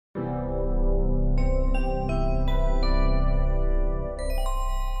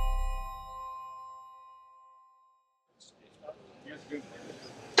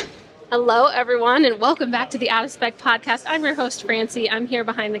Hello, everyone, and welcome back to the Out of Spec podcast. I'm your host, Francie. I'm here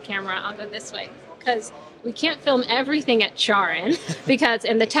behind the camera. I'll go this way because we can't film everything at CharIN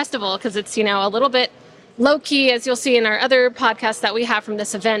in the Testival because it's, a little bit low-key, as you'll see in our other podcasts that we have from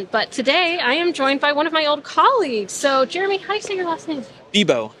this event. But today, I am joined by one of my old colleagues. So, Jeremy, how do you say your last name?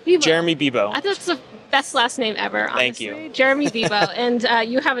 Bibeau. Jeremy Bibeau. I thought it's the best last name ever, honestly. Thank you. Jeremy Bibeau. And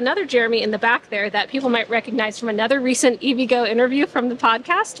you have another Jeremy in the back there that people might recognize from another recent EVgo interview from the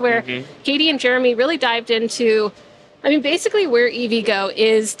podcast where Katie and Jeremy really dived into, basically where EVgo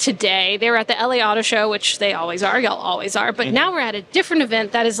is today. They were at the LA Auto Show, which they always are, y'all always are, but now we're at a different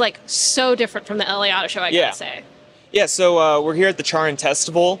event that is so different from the LA Auto Show, I gotta say. Yeah, so we're here at the CharIN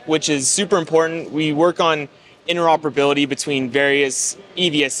Testival, which is super important. We work on interoperability between various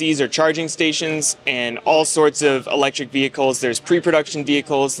EVSEs or charging stations and all sorts of electric vehicles. There's pre-production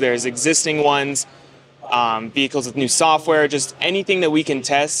vehicles, there's existing ones, vehicles with new software, just anything that we can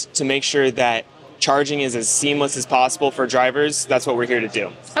test to make sure that charging is as seamless as possible for drivers. That's what we're here to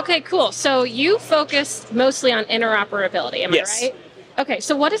do. Okay, cool. So you focus mostly on interoperability, am I right? Okay,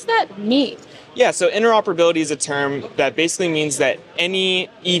 so what does that mean? Yeah, so interoperability is a term that basically means that any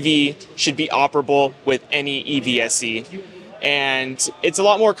EV should be operable with any EVSE. And it's a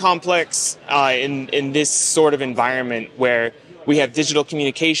lot more complex in this sort of environment where we have digital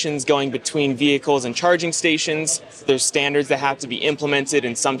communications going between vehicles and charging stations. There's standards that have to be implemented,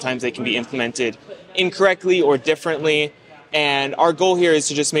 and sometimes they can be implemented incorrectly or differently. And our goal here is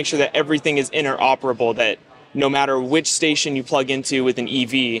to just make sure that everything is interoperable, that no matter which station you plug into with an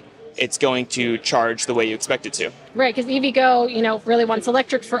EV, it's going to charge the way you expect it to. Right, because EVgo, really wants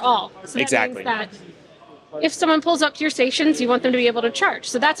electric for all. So that exactly. means that if someone pulls up to your stations, you want them to be able to charge.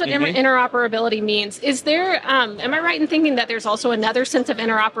 So that's what interoperability means. Is there, am I right in thinking that there's also another sense of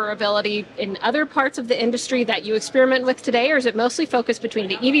interoperability in other parts of the industry that you experiment with today, or is it mostly focused between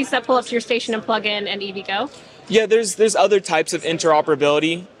the EVs that pull up to your station and plug in and EVgo? Yeah, there's other types of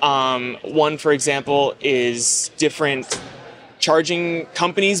interoperability. One, for example, is different charging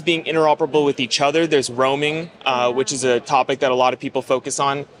companies being interoperable with each other. There's roaming, which is a topic that a lot of people focus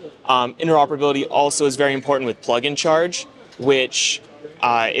on. Interoperability also is very important with plug-in charge, which,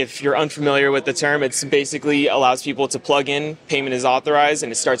 if you're unfamiliar with the term, it basically allows people to plug in, payment is authorized,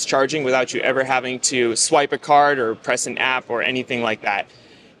 and it starts charging without you ever having to swipe a card or press an app or anything like that.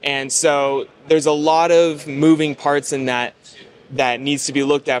 And so there's a lot of moving parts in that needs to be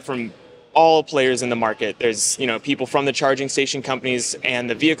looked at from all players in the market. There's, people from the charging station companies and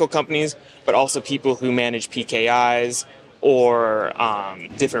the vehicle companies, but also people who manage PKIs or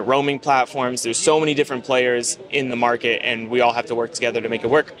different roaming platforms. There's so many different players in the market, and we all have to work together to make it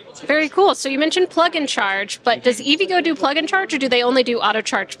work. Very cool. So you mentioned plug-in charge, but does EVgo do plug-in charge, or do they only do Auto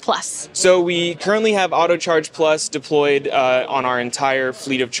Charge Plus? So we currently have Auto Charge Plus deployed on our entire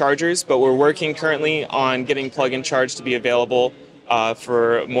fleet of chargers, but we're working currently on getting plug-in charge to be available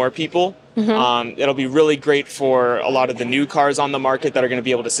for more people. It'll be really great for a lot of the new cars on the market that are going to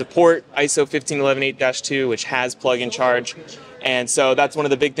be able to support ISO 15118-2, which has plug-in charge. And so that's one of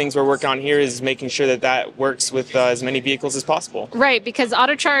the big things we're working on here, is making sure that that works with as many vehicles as possible. Right, because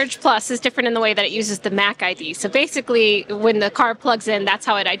Auto Charge Plus is different in the way that it uses the MAC ID. So basically, when the car plugs in, that's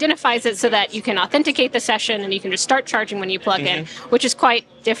how it identifies it, so that you can authenticate the session and you can just start charging when you plug in, which is quite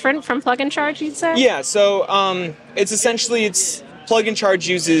different from plug-in charge, you'd say? Yeah, so it's plug-in charge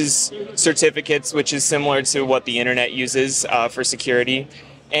uses certificates, which is similar to what the internet uses for security.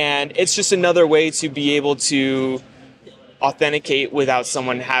 And it's just another way to be able to authenticate without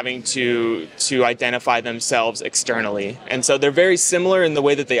someone having to identify themselves externally. And so they're very similar in the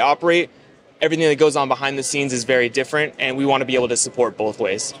way that they operate. Everything that goes on behind the scenes is very different, and we want to be able to support both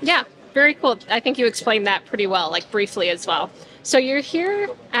ways. Yeah, very cool. I think you explained that pretty well, briefly as well. So you're here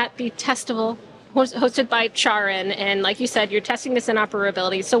at the Testival, hosted by CharIN, and like you said, you're testing this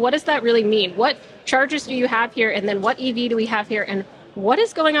interoperability. So what does that really mean? What chargers do you have here, and then what EV do we have here, and what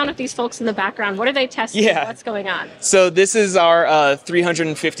is going on with these folks in the background? What are they testing? Yeah. What's going on? So this is our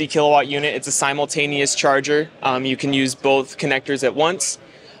 350 kilowatt unit. It's a simultaneous charger. You can use both connectors at once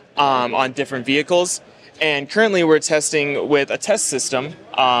on different vehicles. And currently we're testing with a test system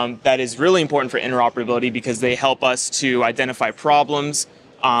that is really important for interoperability because they help us to identify problems.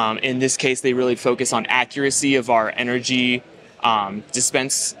 In this case, they really focus on accuracy of our energy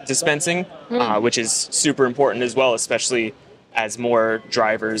dispensing, which is super important as well, especially as more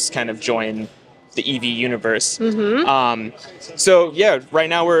drivers kind of join the EV universe. So yeah, right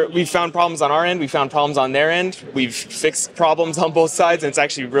now we've found problems on our end, we found problems on their end, we've fixed problems on both sides, and it's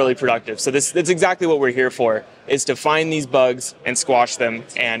actually really productive. So that's exactly what we're here for, is to find these bugs and squash them,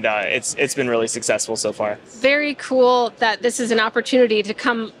 and it's been really successful so far. Very cool that this is an opportunity to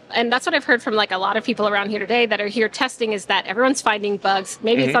come and that's what I've heard from like a lot of people around here today that are here testing, is that everyone's finding bugs.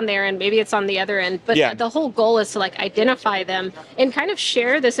 Maybe it's on their end, maybe it's on the other end, but the whole goal is to like identify them and kind of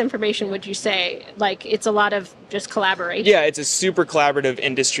share this information. Would you say like it's a lot of just collaboration? Yeah, it's a super collaborative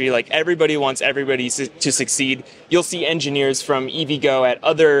industry. Like everybody wants everybody to succeed. You'll see engineers from EVgo at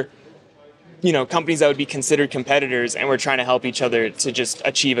other companies that would be considered competitors, and we're trying to help each other to just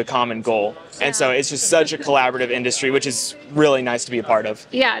achieve a common goal. And so it's just such a collaborative industry, which is really nice to be a part of.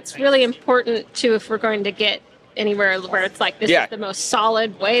 Yeah, it's really important too if we're going to get anywhere where it's like this is the most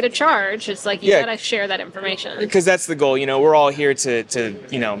solid way to charge. It's like you gotta share that information. Because that's the goal. We're all here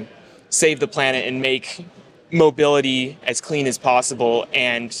to save the planet and make mobility as clean as possible,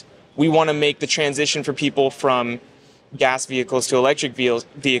 and we want to make the transition for people from gas vehicles to electric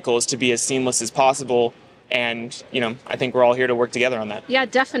vehicles to be as seamless as possible. And, I think we're all here to work together on that. Yeah,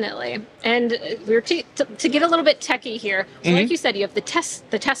 definitely. And we're to get a little bit techie here. So like you said, you have the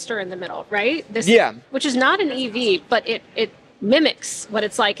tester in the middle, right? Which is not an EV, but it mimics what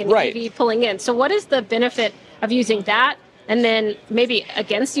it's like an EV pulling in. So what is the benefit of using that? And then maybe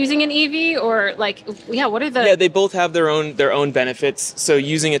against using an EV, or like, what are the... Yeah, they both have their own benefits. So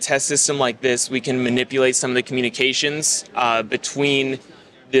using a test system like this, we can manipulate some of the communications between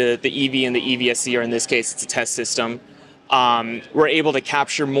the EV and the EVSE, or in this case, it's a test system. We're able to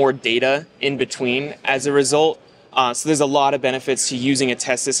capture more data in between as a result. So there's a lot of benefits to using a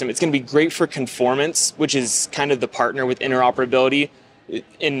test system. It's going to be great for conformance, which is kind of the partner with interoperability.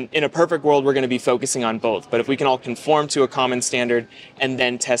 In a perfect world, we're going to be focusing on both. But if we can all conform to a common standard and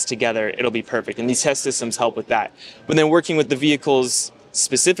then test together, it'll be perfect. And these test systems help with that. But then working with the vehicles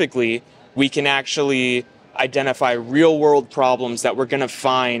specifically, we can actually identify real-world problems that we're going to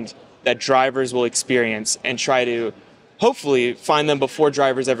find that drivers will experience and try to hopefully find them before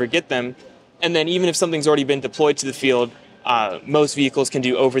drivers ever get them. And then even if something's already been deployed to the field, most vehicles can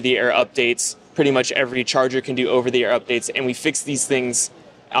do over-the-air updates. Pretty much every charger can do over-the-air updates, and we fix these things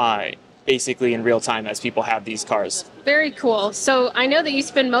basically in real time as people have these cars. Very cool. So I know that you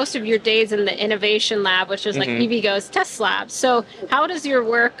spend most of your days in the innovation lab, which is like EVgo's test lab. So how does your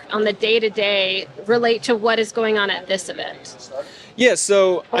work on the day-to-day relate to what is going on at this event? Yeah,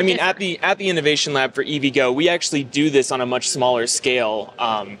 so I mean, at the innovation lab for EVgo, we actually do this on a much smaller scale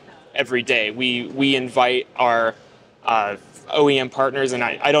every day. We invite our OEM partners, and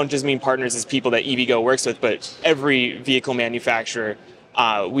I don't just mean partners as people that EVgo works with, but every vehicle manufacturer.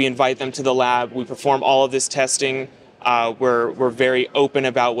 We invite them to the lab. We perform all of this testing. We're very open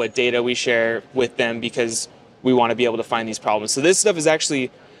about what data we share with them because we want to be able to find these problems. So this stuff is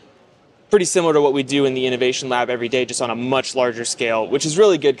actually pretty similar to what we do in the innovation lab every day, just on a much larger scale, which is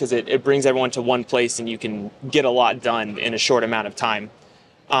really good because it brings everyone to one place and you can get a lot done in a short amount of time.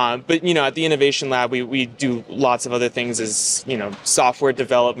 But, at the Innovation Lab, we do lots of other things as, software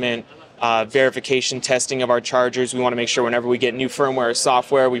development, verification testing of our chargers. We want to make sure whenever we get new firmware or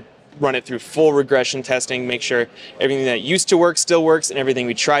software, we run it through full regression testing, make sure everything that used to work still works and everything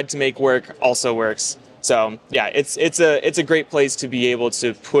we tried to make work also works. So, yeah, it's a great place to be able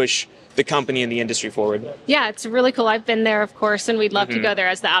to push the company and the industry forward. Yeah, it's really cool. I've been there, of course, and we'd love to go there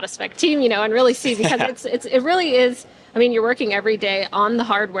as the out-of-spec team, and really see, because it really is... I mean, you're working every day on the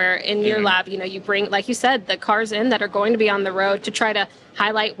hardware in your lab. You bring, like you said, the cars in that are going to be on the road to try to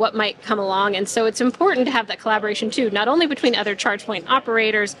highlight what might come along. And so it's important to have that collaboration too, not only between other charge point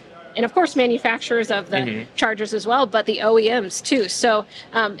operators and of course manufacturers of the chargers as well, but the OEMs too. So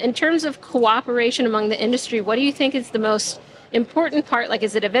in terms of cooperation among the industry, what do you think is the most important part? Like,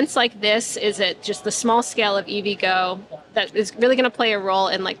 is it events like this? Is it just the small scale of EVgo that is really going to play a role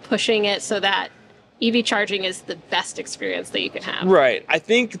in like pushing it so that EV charging is the best experience that you can have? Right. I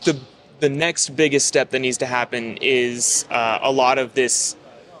think the next biggest step that needs to happen is a lot of this,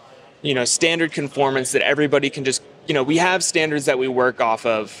 standard conformance that everybody can just, we have standards that we work off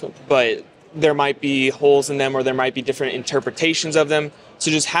of, but there might be holes in them or there might be different interpretations of them. So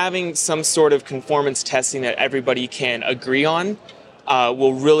just having some sort of conformance testing that everybody can agree on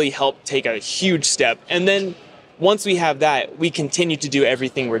will really help take a huge step. And then once we have that, we continue to do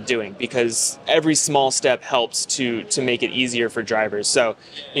everything we're doing because every small step helps to make it easier for drivers. So,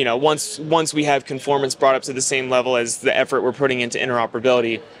 once we have conformance brought up to the same level as the effort we're putting into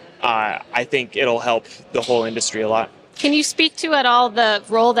interoperability, I think it'll help the whole industry a lot. Can you speak to at all the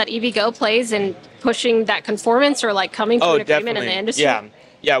role that EVgo plays in pushing that conformance or like coming to an agreement in the industry?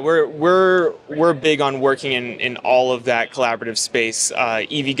 Yeah, we're big on working in all of that collaborative space.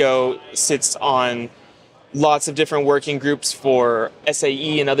 EVgo sits on lots of different working groups for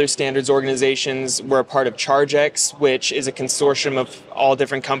SAE and other standards organizations. We're a part of ChargeX, which is a consortium of all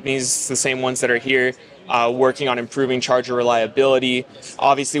different companies, the same ones that are here. working on improving charger reliability.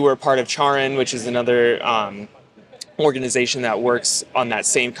 Obviously, we're a part of CharIN, which is another organization that works on that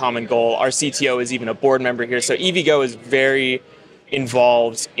same common goal. Our CTO is even a board member here. So EVgo is very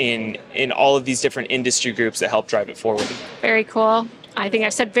involved in all of these different industry groups that help drive it forward. Very cool. I think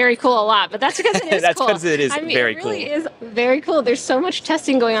I've said very cool a lot, but that's because it is that's cool. because it is very cool. cool. It really is very cool. There's so much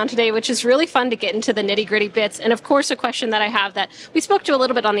testing going on today, which is really fun to get into the nitty-gritty bits. And of course, a question that I have that we spoke to a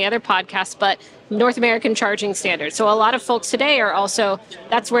little bit on the other podcast, but North American charging standards. So a lot of folks today are also,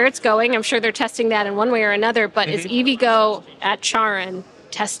 that's where it's going. I'm sure they're testing that in one way or another, but is EVgo at CharIN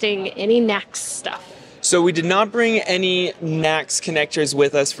testing any NACS stuff? So we did not bring any NACS connectors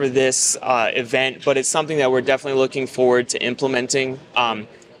with us for this event, but it's something that we're definitely looking forward to implementing.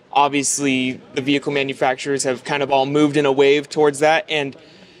 Obviously, the vehicle manufacturers have kind of all moved in a wave towards that, and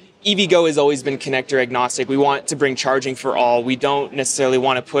EVgo has always been connector agnostic. We want to bring charging for all. We don't necessarily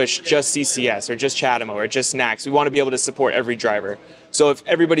want to push just CCS or just CHAdeMO or just NACS. We want to be able to support every driver. So if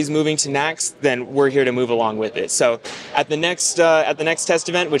everybody's moving to NACS, then we're here to move along with it. So at the next test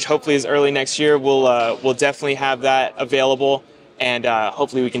event, which hopefully is early next year, we'll definitely have that available. And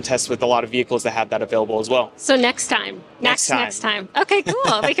hopefully we can test with a lot of vehicles that have that available as well. So next time. Next time. Okay,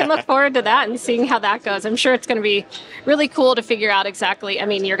 cool. We can look forward to that and seeing how that goes. I'm sure it's going to be really cool to figure out exactly. I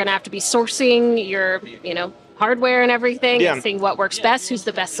mean, you're going to have to be sourcing your, hardware and everything, and seeing what works best, who's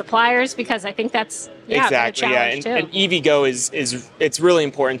the best suppliers, because I think that's exactly, a challenge too. And EVgo is it's really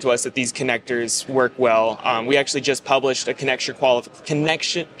important to us that these connectors work well. We actually just published a connector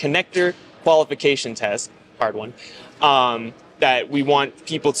qualification test, hard one, that we want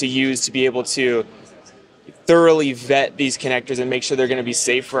people to use to be able to thoroughly vet these connectors and make sure they're going to be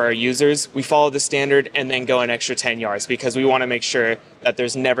safe for our users. We follow the standard and then go an extra 10 yards because we want to make sure that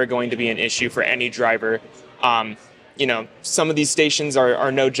there's never going to be an issue for any driver. Some of these stations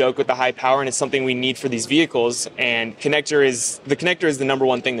are no joke with the high power, and it's something we need for these vehicles. And the connector is the number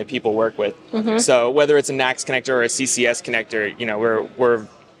one thing that people work with. So whether it's a NACS connector or a CCS connector, we're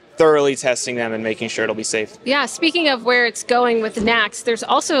thoroughly testing them and making sure it'll be safe. Yeah, speaking of where it's going with NACS, there's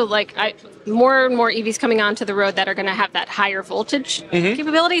also more and more EVs coming onto the road that are going to have that higher voltage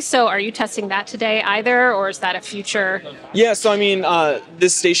capability. So are you testing that today either, or is that a future? Yeah, so I mean,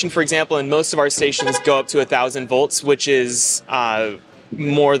 this station, for example, and most of our stations go up to 1,000 volts, which is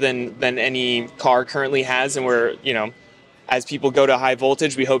more than any car currently has. And we're, as people go to high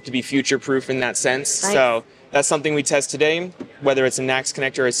voltage, we hope to be future-proof in that sense. Nice. So that's something we test today. Whether it's a NACS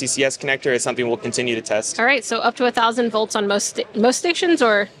connector or a CCS connector, is something we'll continue to test. All right, so up to 1,000 volts on most stations,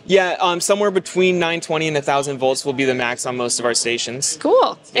 or? Yeah, somewhere between 920 and 1,000 volts will be the max on most of our stations.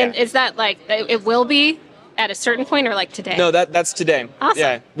 Cool. Yeah. And is that it will be at a certain point, or today? No, that's today. Awesome.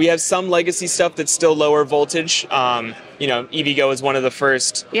 Yeah, we have some legacy stuff that's still lower voltage. EVgo is one of the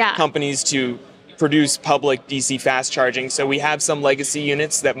first companies to produce public DC fast charging. So we have some legacy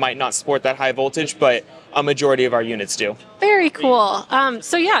units that might not support that high voltage, but a majority of our units do. Very cool.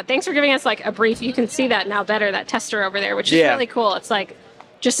 So yeah, thanks for giving us a brief. You can see that now better, that tester over there, which is really cool. It's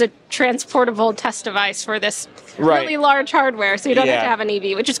just a transportable test device for this really large hardware. So you don't have to have an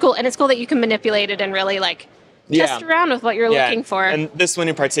EV, which is cool. And it's cool that you can manipulate it and really test around with what you're looking for. And this one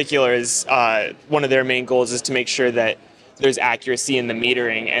in particular is one of their main goals is to make sure that there's accuracy in the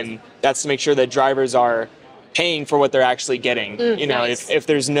metering, and that's to make sure that drivers are paying for what they're actually getting. Nice. If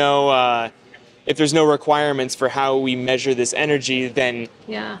there's no requirements for how we measure this energy, then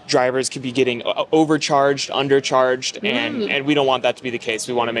drivers could be getting overcharged, undercharged, and we don't want that to be the case.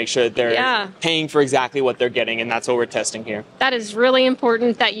 We want to make sure that they're paying for exactly what they're getting, and that's what we're testing here. That is really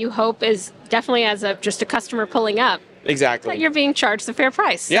important, that you hope is definitely as just a customer pulling up. Exactly. That you're being charged the fair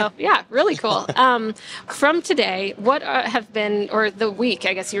price. So, really cool. From today, what have been, or the week,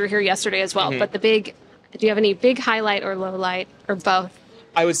 I guess you were here yesterday as well, but do you have any big highlight or low light, or both?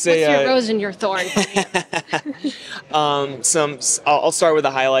 I would say... What's your rose and your thorn? I'll start with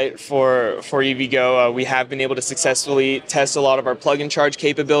a highlight for EVgo. We have been able to successfully test a lot of our plug and charge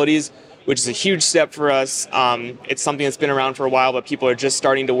capabilities, which is a huge step for us. It's something that's been around for a while, but people are just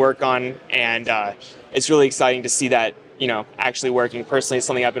starting to work on, and it's really exciting to see that, actually working. Personally, it's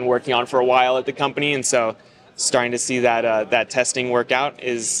something I've been working on for a while at the company, and so starting to see that testing work out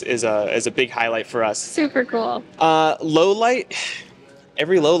is a big highlight for us. Super cool. Low light,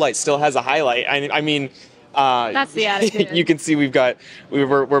 every low light still has a highlight. I mean, that's the attitude. You can see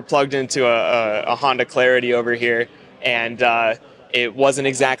we're plugged into a Honda Clarity over here, and it wasn't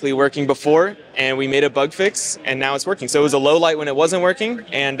exactly working before, and we made a bug fix, and now it's working. So it was a low light when it wasn't working,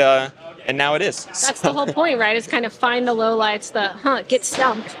 and now it is. That's the whole point, right? Is kind of find the low lights, get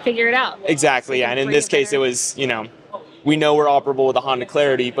stumped, figure it out. Exactly, yeah. And in this case, it was, we know we're operable with a Honda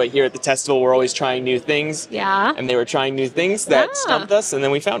Clarity, but here at the Testival, we're always trying new things. Yeah. And they were trying new things that stumped us, and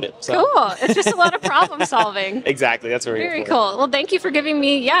then we found it. So. Cool. It's just a lot of problem solving. Exactly. That's what we're Very here for. cool. Well, thank you for giving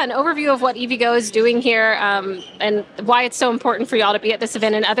me, an overview of what EVgo is doing here, and why it's so important for y'all to be at this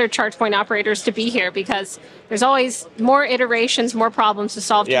event and other charge point operators to be here, because there's always more iterations, more problems to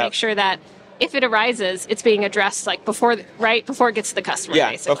solve to make sure that if it arises, it's being addressed like before it gets to the customer. Yeah,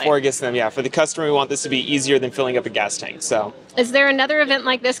 basically. before it gets to them. Yeah, for the customer, we want this to be easier than filling up a gas tank. So, is there another event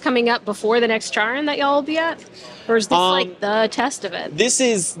like this coming up before the next CharIN that y'all will be at, or is this like the test event? This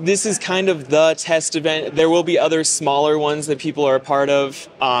is kind of the test event. There will be other smaller ones that people are a part of,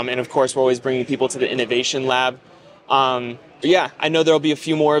 and of course, we're always bringing people to the innovation lab. Yeah, I know there'll be a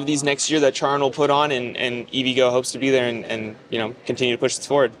few more of these next year that CharIN will put on, and EVgo hopes to be there and continue to push this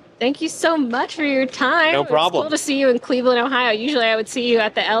forward. Thank you so much for your time. No problem. It's cool to see you in Cleveland, Ohio. Usually I would see you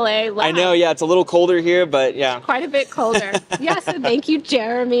at the LA lab. I know, yeah, it's a little colder here, but yeah. Quite a bit colder. So thank you,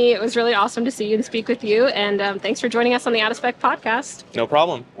 Jeremy. It was really awesome to see you and speak with you. And thanks for joining us on the Out of Spec podcast. No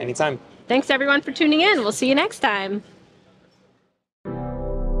problem. Anytime. Thanks, everyone, for tuning in. We'll see you next time.